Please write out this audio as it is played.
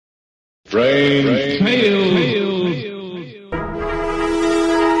Strange Tales.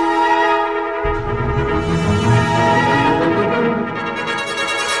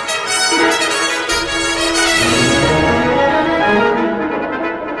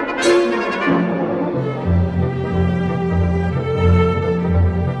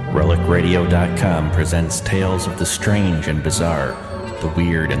 RelicRadio.com presents tales of the strange and bizarre, the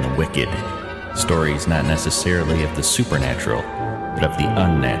weird and the wicked. Stories not necessarily of the supernatural, but of the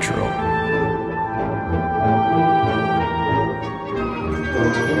unnatural.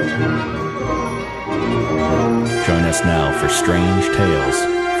 Join us now for Strange Tales,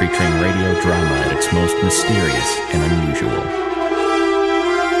 featuring radio drama at its most mysterious and unusual.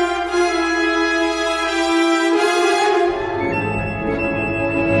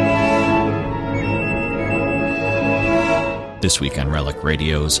 This week on Relic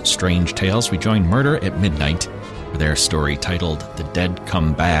Radio's Strange Tales, we join Murder at Midnight for their story titled The Dead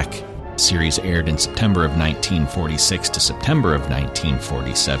Come Back. The series aired in September of 1946 to September of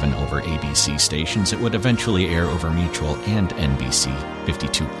 1947 over ABC stations. It would eventually air over Mutual and NBC.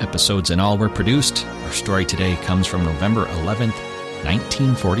 52 episodes in all were produced. Our story today comes from November 11th,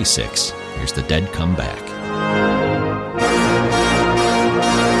 1946. Here's The Dead Come Back.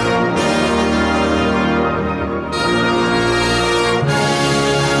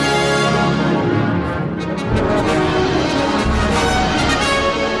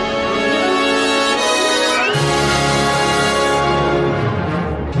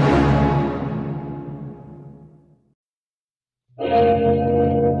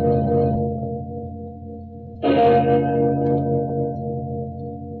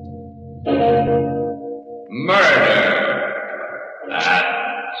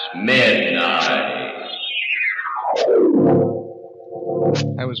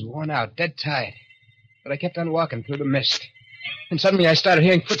 Out, dead tired. But I kept on walking through the mist. And suddenly I started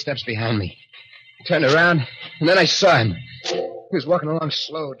hearing footsteps behind me. I turned around, and then I saw him. He was walking along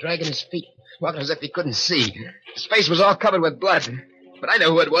slow, dragging his feet, walking as if he couldn't see. His face was all covered with blood. But I knew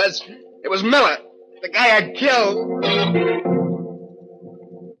who it was. It was Miller, the guy I'd killed.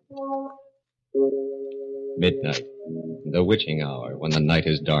 Midnight, the witching hour when the night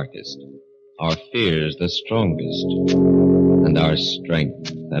is darkest. Our fears the strongest, and our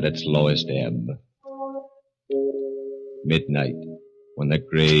strength at its lowest ebb. Midnight, when the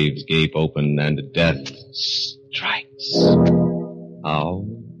graves gape open and death strikes. How?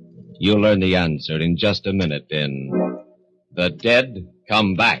 You'll learn the answer in just a minute in The Dead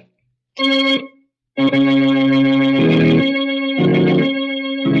Come Back.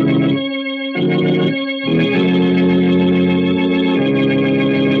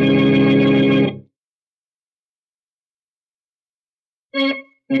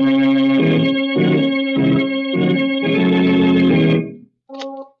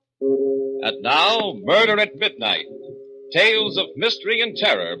 And now, Murder at Midnight. Tales of mystery and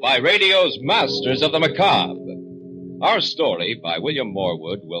terror by radio's masters of the macabre. Our story by William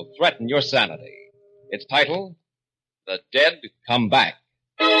Morwood will threaten your sanity. Its title, The Dead Come Back.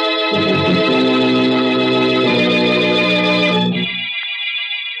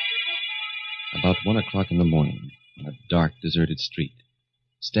 About 1 o'clock in the morning, on a dark, deserted street,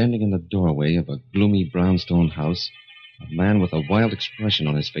 standing in the doorway of a gloomy brownstone house, a man with a wild expression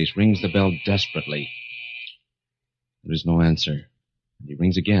on his face rings the bell desperately. There is no answer. He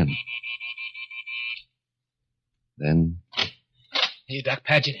rings again. Then... Hey, Doc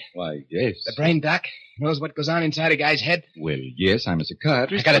Padgett. Why, yes. The brain doc knows what goes on inside a guy's head. Well, yes, I'm a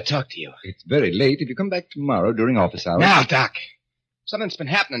psychiatrist. I gotta talk to you. It's very late. If you come back tomorrow during office hours... Now, Doc. Something's been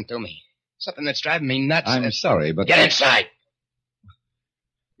happening to me. Something that's driving me nuts. I'm sorry, but... Get inside.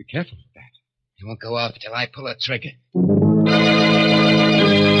 Be careful with that. It won't go off till I pull a trigger.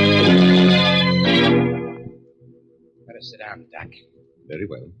 Better sit down, Doc. Very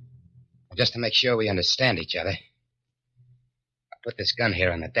well. Just to make sure we understand each other, I'll put this gun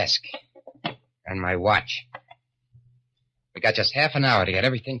here on the desk. And my watch. We got just half an hour to get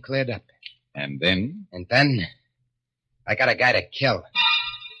everything cleared up. And then? And then, I got a guy to kill.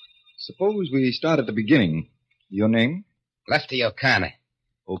 Suppose we start at the beginning. Your name? Lefty O'Connor.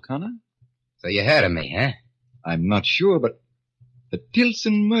 O'Connor? So you heard of me, huh? I'm not sure, but the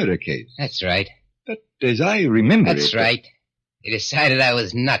Tilson murder case. That's right. But as I remember That's it... right. He decided I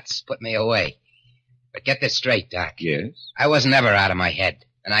was nuts, put me away. But get this straight, Doc. Yes? I wasn't ever out of my head,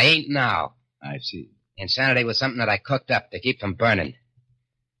 and I ain't now. I see. Insanity was something that I cooked up to keep from burning.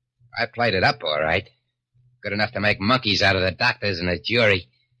 I played it up all right. Good enough to make monkeys out of the doctors and the jury.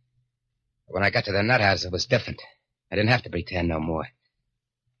 But when I got to the nut house, it was different. I didn't have to pretend no more.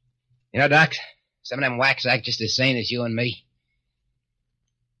 You know, Doc, some of them whacks act just as sane as you and me.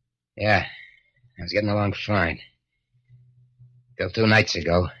 Yeah, I was getting along fine. Till 2 nights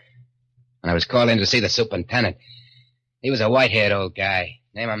ago, when I was called in to see the superintendent. He was a white-haired old guy,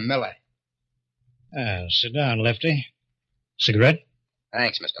 named Miller. Sit down, Lefty. Cigarette?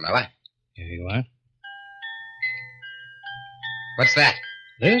 Thanks, Mr. Miller. Here you are. What's that?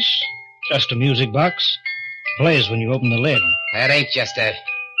 This? Just a music box. Plays when you open the lid. That ain't just a...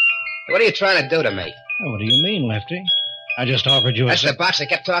 What are you trying to do to me? Oh, what do you mean, Lefty? I just offered you That's the box they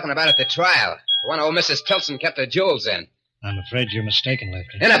kept talking about at the trial. The one old Mrs. Tilson kept her jewels in. I'm afraid you're mistaken,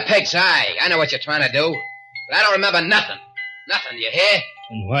 Lefty. In a pig's eye. I know what you're trying to do. But I don't remember nothing. Nothing, you hear?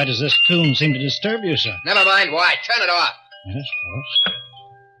 And why does this tune seem to disturb you, sir? Never mind why. Turn it off. Yes, of course.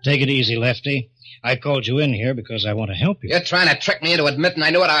 Take it easy, Lefty. I called you in here because I want to help you. You're trying to trick me into admitting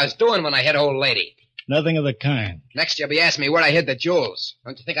I knew what I was doing when I hit old lady. Nothing of the kind. Next you'll be asking me where I hid the jewels.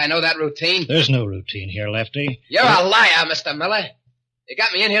 Don't you think I know that routine? There's no routine here, Lefty. You're a liar, Mr. Miller. You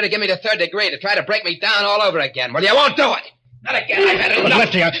got me in here to give me the 3rd degree, to try to break me down all over again. Well, you won't do it. Not again. I've had enough. But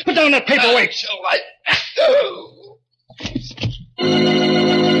Lefty, put down that paperweight.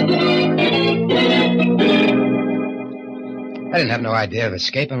 I didn't have no idea of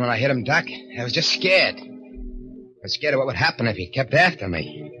escaping when I hit him, Doc. I was just scared. I was scared of what would happen if he kept after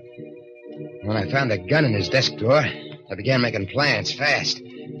me. When I found a gun in his desk drawer, I began making plans fast.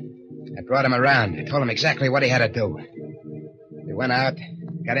 I brought him around. I told him exactly what he had to do. We went out,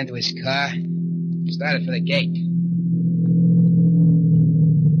 got into his car, started for the gate.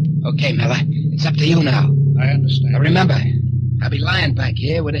 Okay, Miller, it's up to you now. I understand. Now remember, I'll be lying back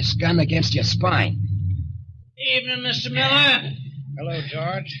here with this gun against your spine. Evening, Mr. Miller. Hello,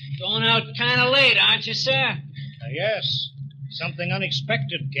 George. Going out kind of late, aren't you, sir? Yes. Something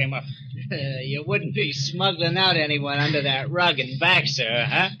unexpected came up. You wouldn't be smuggling out anyone under that rug and back, sir,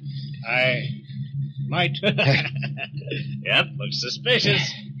 huh? I might. Yep, looks suspicious.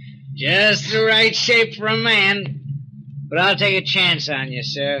 Just the right shape for a man. But I'll take a chance on you,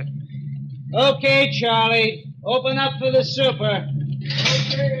 sir. Okay, Charlie. Open up for the super.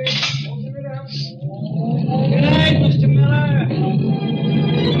 Okay. Open it up. Good night, Mr. Miller.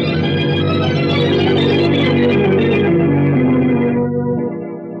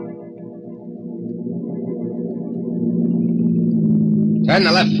 Turn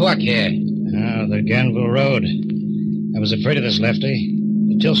the left fork here. Ah, the Ganville Road. I was afraid of this, Lefty.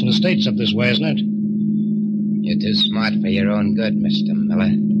 The Tilson Estate's up this way, isn't it? You're too smart for your own good, Mr.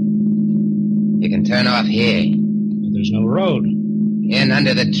 Miller. You can turn off here. But there's no road. In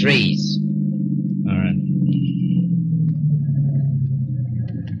under the trees. All right.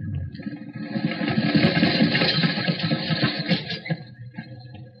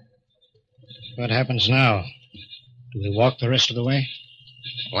 What happens now? Do we walk the rest of the way?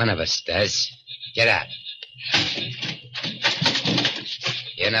 One of us does. Get out.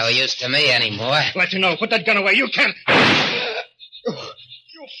 You're no use to me anymore. Let you know. Put that gun away. You can't. You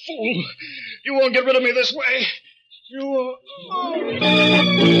fool. You won't get rid of me this way. You won't.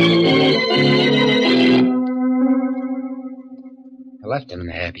 I left him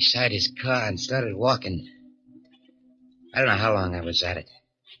there beside his car and started walking. I don't know how long I was at it.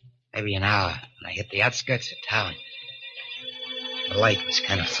 Maybe an hour when I hit the outskirts of town. The light was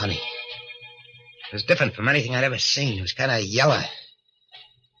kind of funny. It was different from anything I'd ever seen. It was kind of yellow.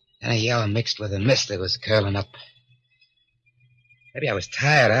 Kind of yellow mixed with a mist that was curling up. Maybe I was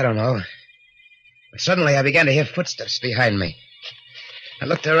tired, I don't know. But suddenly I began to hear footsteps behind me. I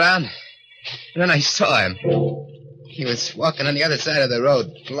looked around, and then I saw him. He was walking on the other side of the road,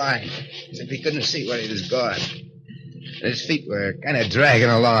 blind, as if he couldn't see where he was going. And his feet were kind of dragging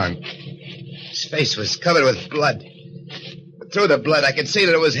along. His face was covered with blood. But through the blood, I could see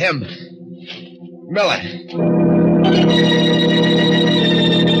that it was him. Miller.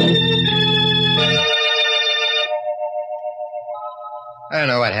 I don't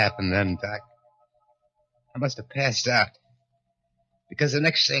know what happened then, Doc. I must have passed out. Because the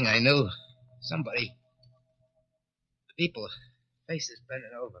next thing I knew, people, faces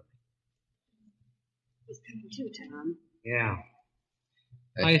bending over me. He's coming too, Tom. Yeah.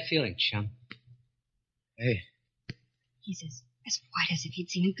 How are you feeling, chum? Hey. He's as white as if he'd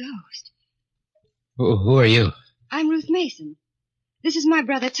seen a ghost. Who are you? I'm Ruth Mason. This is my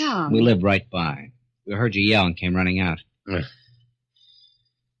brother, Tom. We live right by. We heard you yell and came running out.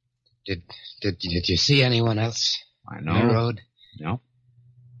 Did you see anyone else? I know. On the road? No.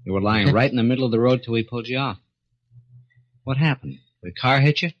 You were lying right in the middle of the road till we pulled you off. What happened? The car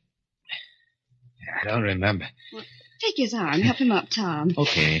hit you? I don't remember. Well, take his arm. Help him up, Tom.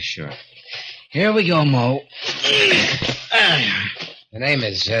 Okay, sure. Here we go, Mo. The name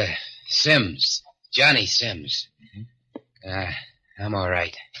is Sims. Johnny Sims. I'm all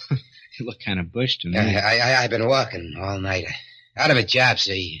right. You look kind of bushed to me. I've been walking all night. Out of a job,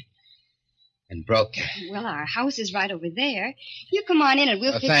 see. And broke. Well, our house is right over there. You come on in and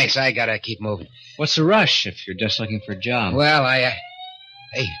we'll... Thanks, I gotta keep moving. What's the rush if you're just looking for a job? Well,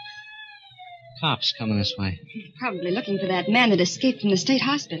 Hey. Cops coming this way. Probably looking for that man that escaped from the state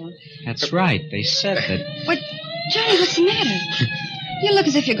hospital. That's right. They said that... What? Johnny, what's the matter? You look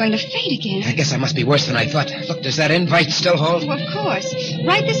as if you're going to faint again. I guess I must be worse than I thought. Look, does that invite still hold? Well, of course.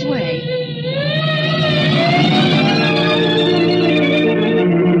 Right this way.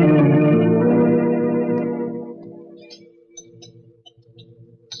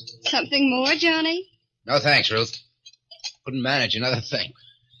 Something more, Johnny? No, thanks, Ruth. Couldn't manage another thing.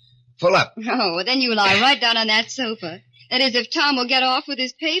 Full up. Oh, well, then you lie right down on that sofa. That is, if Tom will get off with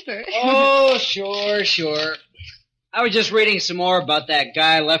his paper. Oh, sure. I was just reading some more about that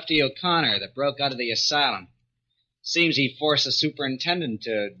guy, Lefty O'Connor, that broke out of the asylum. Seems he forced the superintendent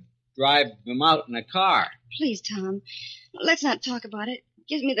to drive him out in a car. Please, Tom, let's not talk about it. It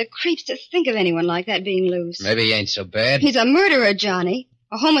gives me the creeps to think of anyone like that being loose. Maybe he ain't so bad. He's a murderer, Johnny.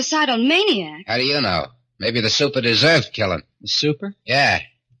 A homicidal maniac. How do you know? Maybe the super deserved killing. The super? Yeah.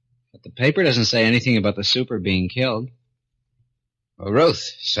 But the paper doesn't say anything about the super being killed. Well, Ruth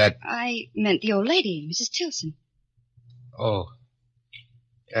said... I meant the old lady, Mrs. Tilson. Oh.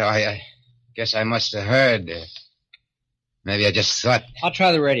 Yeah, I guess I must have heard. Maybe I just thought... I'll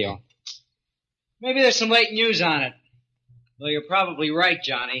try the radio. Maybe there's some late news on it. Though you're probably right,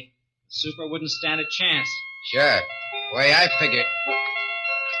 Johnny. The super wouldn't stand a chance. Sure. Way I figured.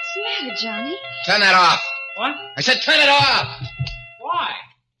 What's the matter, Johnny? Turn that off. What? I said turn it off. Why?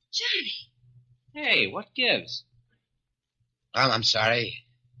 Johnny. Hey, what gives? I'm sorry.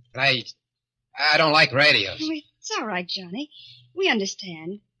 But I don't like radios. Oh, it's all right, Johnny. We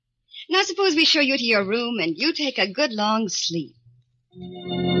understand. Now suppose we show you to your room and you take a good long sleep.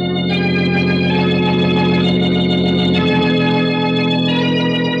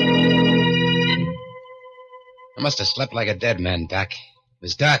 I must have slept like a dead man, Doc. It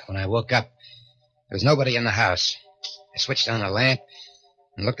was dark when I woke up. There was nobody in the house. I switched on a lamp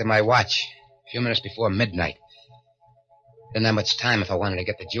and looked at my watch. A few minutes before midnight. Didn't have much time if I wanted to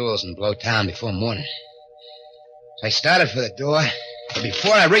get the jewels and blow town before morning. So I started for the door, but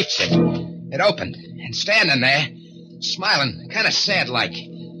before I reached it, it opened. And standing there, smiling, kind of sad-like,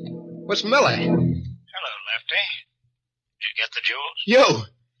 was Miller. Hello, Lefty. Did you get the jewels? You!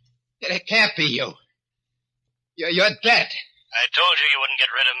 It can't be you. You're dead. I told you you wouldn't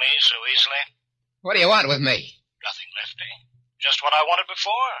get rid of me so easily. What do you want with me? Nothing, Lefty. Just what I wanted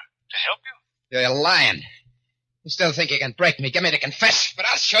before, to help you. You're lying. You still think you can break me, get me to confess, but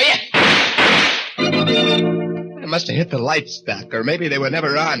I'll show you. I must have hit the lights, Doc, or maybe they were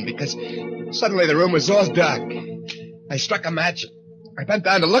never on, because suddenly the room was all dark. I struck a match. I bent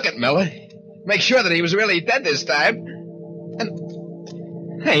down to look at Miller, make sure that he was really dead this time.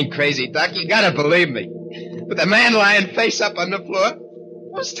 And I ain't crazy, Doc. You gotta believe me. But the man lying face up on the floor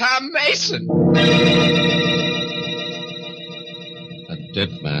was Tom Mason. A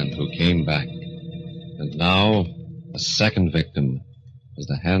dead man who came back. And now, a second victim, as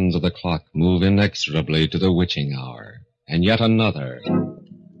the hands of the clock move inexorably to the witching hour. And yet another.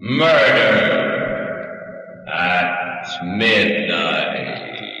 Murder at midnight.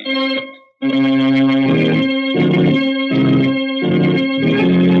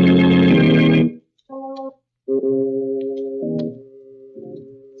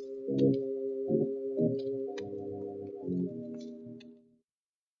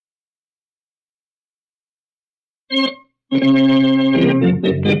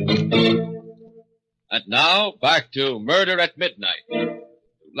 And now, back to Murder at Midnight.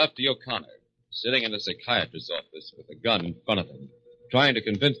 Lefty O'Connor, sitting in a psychiatrist's office with a gun in front of him, trying to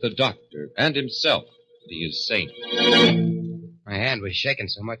convince the doctor and himself that he is sane. My hand was shaking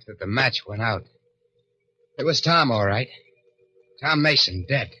so much that the match went out. It was Tom, all right. Tom Mason,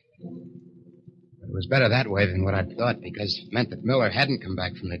 dead. But it was better that way than what I'd thought, because it meant that Miller hadn't come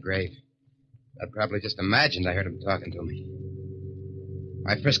back from the grave. I'd probably just imagined I heard him talking to me.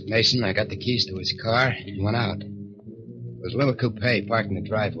 I frisked Mason, I got the keys to his car, and went out. There was a little coupe parked in the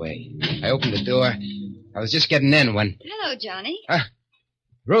driveway. I opened the door. I was just getting in when... Hello, Johnny.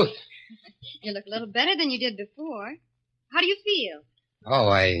 Ruth. You look a little better than you did before. How do you feel? Oh,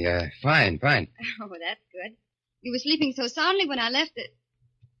 fine. Oh, that's good. You were sleeping so soundly when I left it.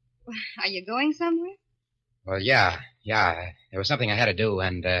 Are you going somewhere? Well, yeah. There was something I had to do,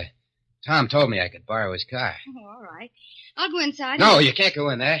 and, Tom told me I could borrow his car. Oh, all right. I'll go inside. No, you can't go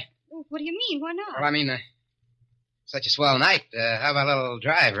in there. Oh, what do you mean? Why not? Well, I mean, such a swell night. How about a little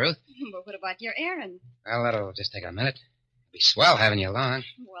drive, Ruth? But what about your errand? Well, that'll just take a minute. Be swell having you along.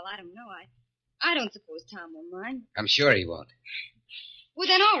 Well, I don't know. I don't suppose Tom will mind. I'm sure he won't. Well,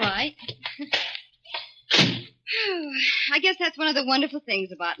 then, all right. I guess that's one of the wonderful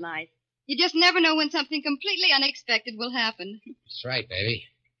things about life. You just never know when something completely unexpected will happen. That's right, baby.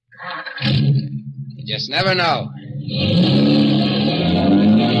 You just never know.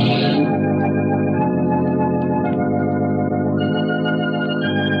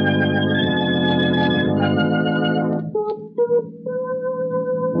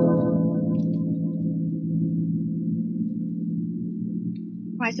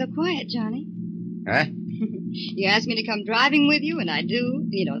 Why so quiet, Johnny? Huh? You asked me to come driving with you, and I do,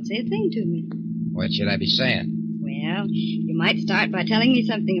 and you don't say a thing to me. What should I be saying? Well, you might start by telling me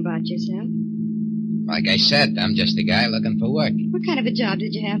something about yourself. Like I said, I'm just a guy looking for work. What kind of a job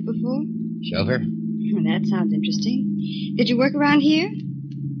did you have before? Chauffeur? Well, that sounds interesting. Did you work around here?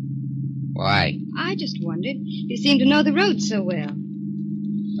 Why? I just wondered. You seem to know the roads so well.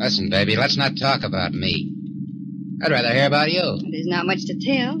 Listen, baby, let's not talk about me. I'd rather hear about you. There's not much to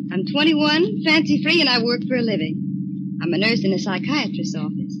tell. I'm 21, fancy-free, and I work for a living. I'm a nurse in a psychiatrist's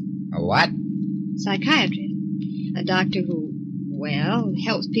office. A what? Psychiatrist. A doctor who, well,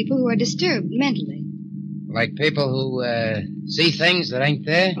 helps people who are disturbed mentally. Like people who, see things that ain't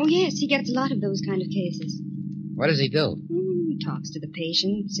there? Oh, yes, he gets a lot of those kind of cases. What does he do? He talks to the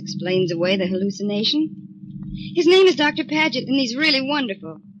patients, explains away the hallucination. His name is Dr. Paget, and he's really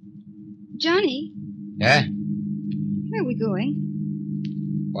wonderful. Johnny? Yeah? Where are we going?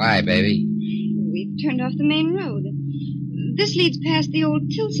 Why, baby? We've turned off the main road. This leads past the old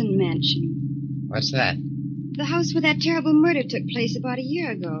Tilson mansion. What's that? The house where that terrible murder took place about a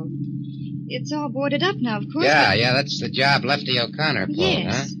year ago. It's all boarded up now, of course. Yeah, that's the job Lefty O'Connor pulled,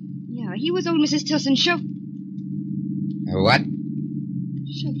 yes. huh? Yeah, he was old Mrs. Tilson's chauffeur. What?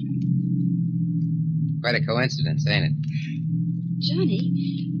 Chauffeur. Quite a coincidence, ain't it? Johnny,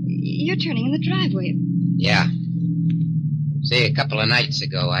 you're turning in the driveway. Yeah. See, a couple of nights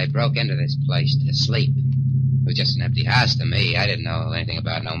ago, I broke into this place to sleep. It was just an empty house to me. I didn't know anything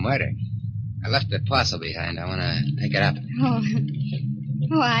about no murder. I left the parcel behind. I want to pick it up.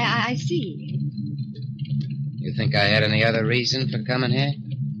 Oh, I see. You think I had any other reason for coming here?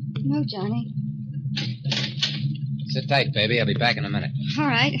 No, Johnny. Sit tight, baby. I'll be back in a minute. All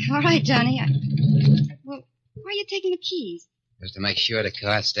right, Johnny. Well, why are you taking the keys? Just to make sure the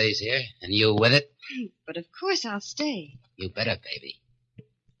car stays here, and you with it. But of course I'll stay. You better, baby.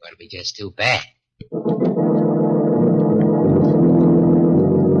 Or it'll be just too bad.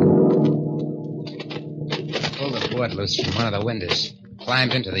 Pulled the board loose from one of the windows.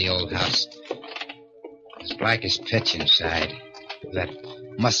 Climbed into the old house. It was black as pitch inside. That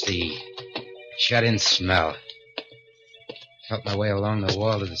musty, shut-in smell. Felt my way along the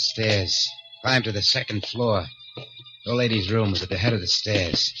wall to the stairs. Climbed to the second floor. The old lady's room was at the head of the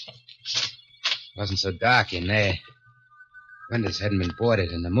stairs. It wasn't so dark in there. Windows hadn't been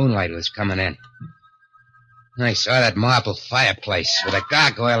boarded, and the moonlight was coming in. And I saw that marble fireplace with a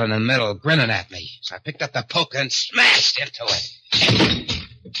gargoyle in the middle grinning at me. So I picked up the poker and smashed into it.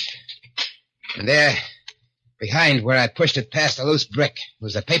 And there, behind where I pushed it past a loose brick,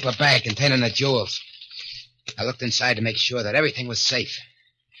 was a paper bag containing the jewels. I looked inside to make sure that everything was safe.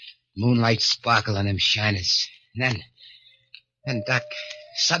 Moonlight sparkled on them shiners. And then, Doc,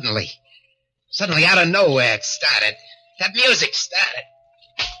 suddenly, out of nowhere it started. That music started.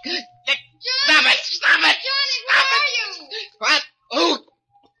 Stop it! Stop it! Johnny, where are you? What? Oh,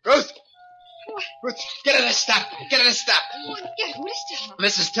 Ruth! Ruth, get her to stop. Get her to stop. Oh, get who to stop?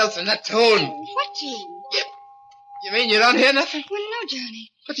 Mrs. Tilson, that tune. What tune? You mean you don't hear nothing? Well, no,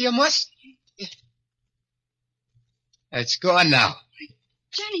 Johnny. But you must. It's gone now.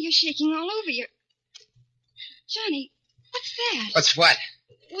 Johnny, you're shaking all over. Johnny, what's that? What's what?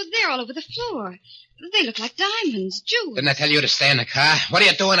 Well, they're all over the floor. They look like diamonds, jewels. Didn't I tell you to stay in the car? What are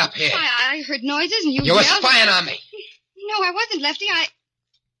you doing up here? I heard noises and you were yelled. spying on me. No, I wasn't, Lefty.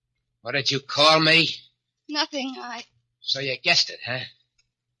 What did you call me? Nothing. So you guessed it, huh?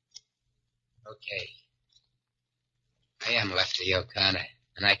 Okay. I am Lefty O'Connor,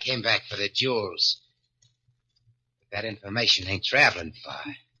 and I came back for the jewels. But that information ain't traveling far.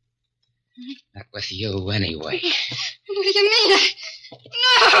 Not with you, anyway. What do you mean? No!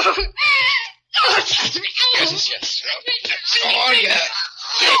 Oh, touch me! Yes. Oh, yeah.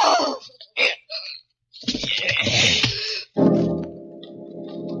 Oh.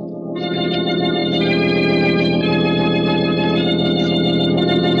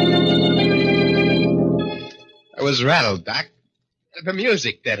 I was rattled, Doc. The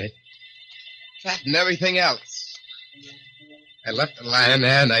music did it. That and everything else. I left the lion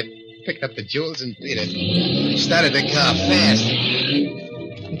there, and I picked up the jewels and beat it. I started the car fast.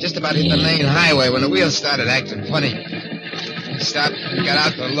 I just about hit the main highway when the wheels started acting funny. I stopped and got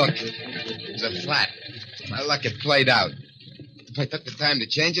out to look. It was a flat. My luck had played out. If I took the time to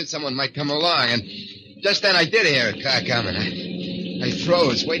change it, someone might come along. And just then I did hear a car coming. I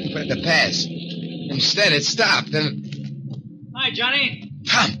froze, waiting for it to pass. Instead, it stopped and... Hi, Johnny.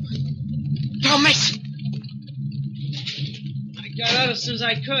 Tom Mason! I got out as soon as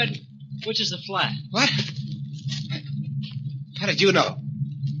I could. Which is the flat? What? How did you know?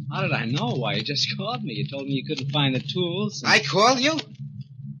 How did I know? Why, you just called me. You told me you couldn't find the tools. I called you?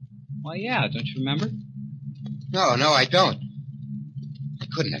 Well, yeah. Don't you remember? No, I don't. I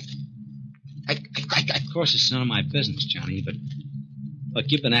couldn't have. Of course, it's none of my business, Johnny, but look,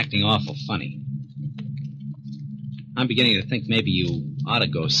 you've been acting awful funny. I'm beginning to think maybe you ought to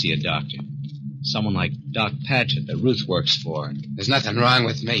go see a doctor. Someone like Doc Paget that Ruth works for. There's nothing wrong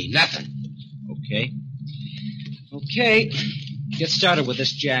with me. Nothing. Okay. Get started with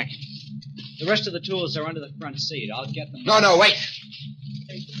this, Jack. The rest of the tools are under the front seat. I'll get them. No, wait.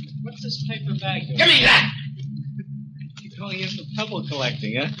 Hey, what's this paper bag doing? Give me that! You're going in for pebble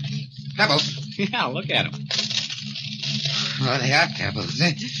collecting, huh? Pebbles? Yeah, look at them. Oh, they are pebbles.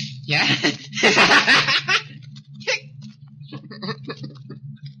 Yeah.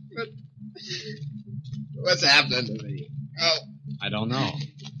 What's happening to me? Oh. I don't know.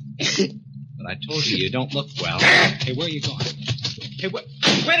 But I told you don't look well. Hey, where are you going? Hey, wait a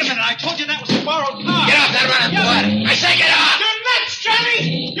minute. I told you that was a borrowed car. Get off that running board. I say get off. You're nuts,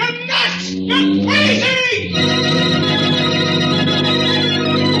 Johnny. You're nuts.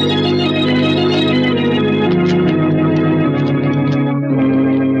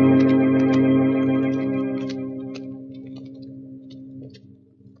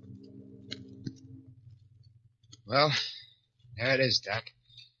 Well, there it is, Doc.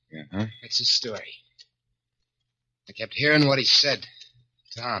 Uh-huh. That's his story. I kept hearing what he said.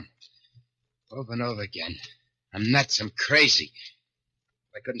 Tom. Over and over again. I'm nuts. I'm crazy.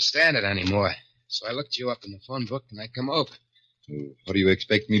 I couldn't stand it anymore. So I looked you up in the phone book and I come over. So what do you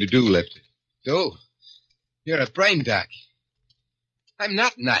expect me to do, Lefty? Do? You're a brain doc. I'm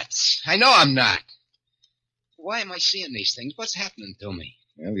not nuts. I know I'm not. Why am I seeing these things? What's happening to me?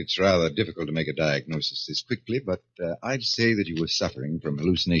 Well, it's rather difficult to make a diagnosis this quickly, but I'd say that you were suffering from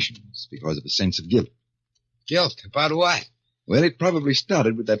hallucinations because of a sense of guilt. Guilt? About what? Well, it probably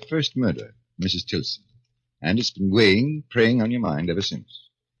started with that first murder, Mrs. Tilson. And it's been preying on your mind ever since.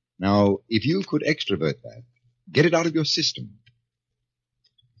 Now, if you could extrovert that, get it out of your system.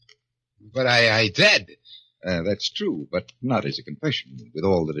 But I did. That's true, but not as a confession, with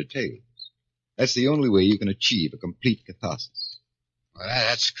all the details. That's the only way you can achieve a complete catharsis. Well,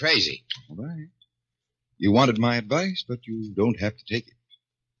 that's crazy. All right. You wanted my advice, but you don't have to take it.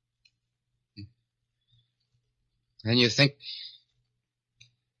 And you think...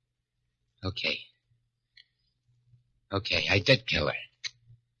 Okay, I did kill her.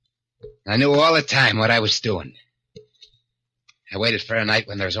 I knew all the time what I was doing. I waited for a night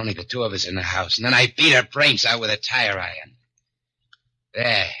when there was only the two of us in the house, and then I beat her brains out with a tire iron.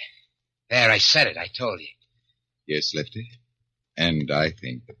 There, I said it, I told you. Yes, Lefty. And I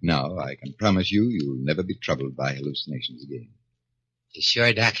think that now I can promise you'll never be troubled by hallucinations again. You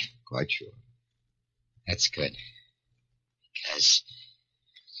sure, Doc? Quite sure. That's good. Because...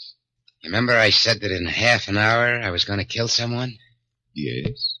 Remember I said that in half an hour I was going to kill someone?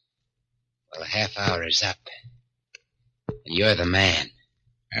 Yes. Well, a half hour is up. And you're the man.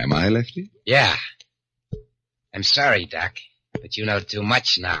 Am I, Lefty? Yeah. I'm sorry, Doc, but you know too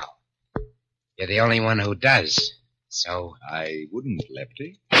much now. You're the only one who does. So... I wouldn't,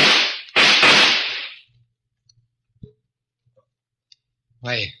 Lefty.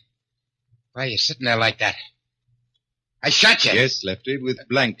 Why are you sitting there like that? I shot you. Yes, Lefty, with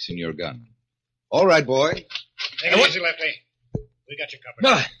blanks in your gun. All right, boy. Take it easy, Lefty. We got you covered.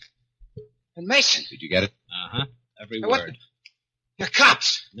 No. And Mason. Did you get it? Uh-huh. Every What? word. You're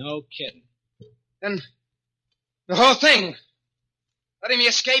cops. No kidding. Then the whole thing, letting me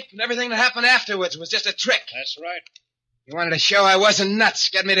escape and everything that happened afterwards was just a trick. That's right. You wanted to show I wasn't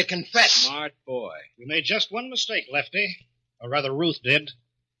nuts, get me to confess. Smart boy. We made just one mistake, Lefty. Or rather, Ruth did.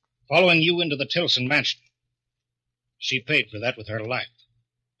 Following you into the Tilson mansion. She paid for that with her life.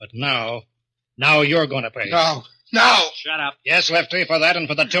 But now you're going to pay. No. Shut up. Yes, Lefty, for that and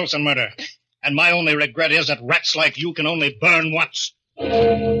for the Tilson murder. And my only regret is that rats like you can only burn once.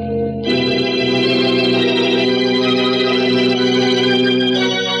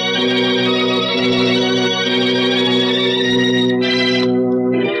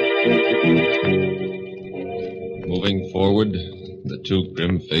 Moving forward, the two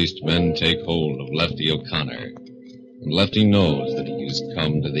grim-faced men and Lefty knows that he has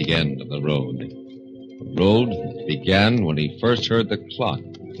come to the end of the road. The road that began when he first heard the clock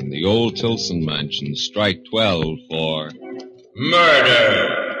in the old Tilson mansion strike 12 for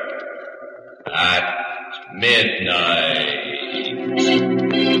murder at midnight.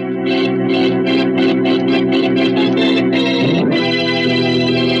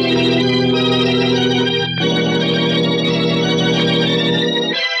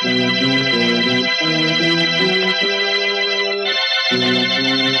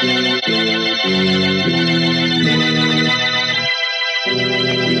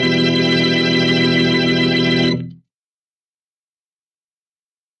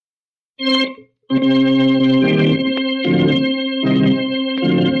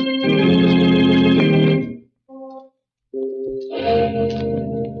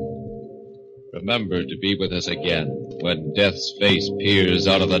 Remember to be with us again when death's face peers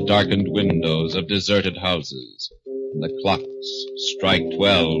out of the darkened windows of deserted houses and the clocks strike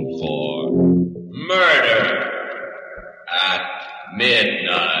 12 for murder at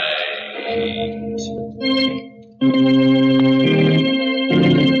midnight.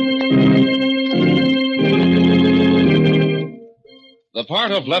 The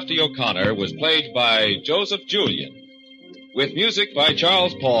part of Lefty O'Connor was played by Joseph Julian. With music by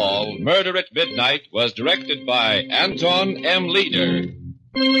Charles Paul, Murder at Midnight was directed by Anton M. Leader.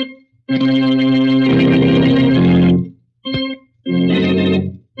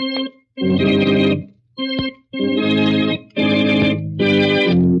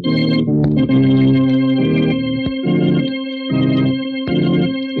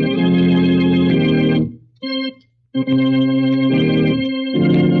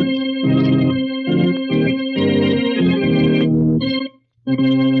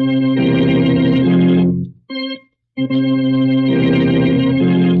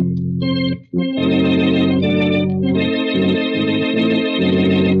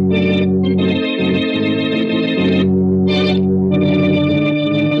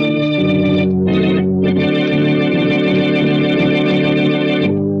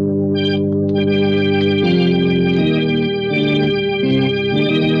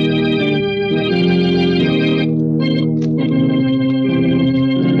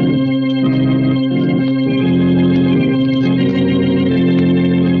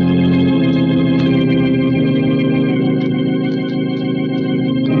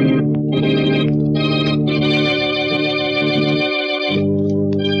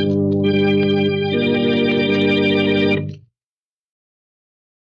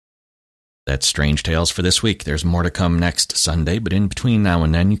 That's Strange Tales for this week. There's more to come next Sunday, but in between now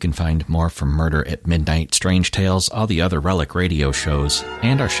and then you can find more from Murder at Midnight, Strange Tales, all the other Relic Radio shows,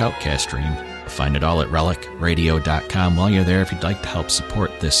 and our Shoutcast stream. You'll find it all at relicradio.com. While you're there, if you'd like to help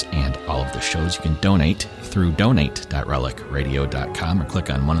support this and all of the shows, you can donate through donate.relicradio.com or click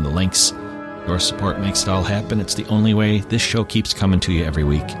on one of the links. Your support makes it all happen. It's the only way this show keeps coming to you every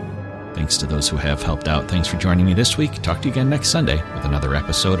week. Thanks to those who have helped out. Thanks for joining me this week. Talk to you again next Sunday with another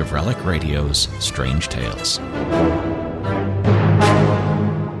episode of Relic Radio's Strange Tales.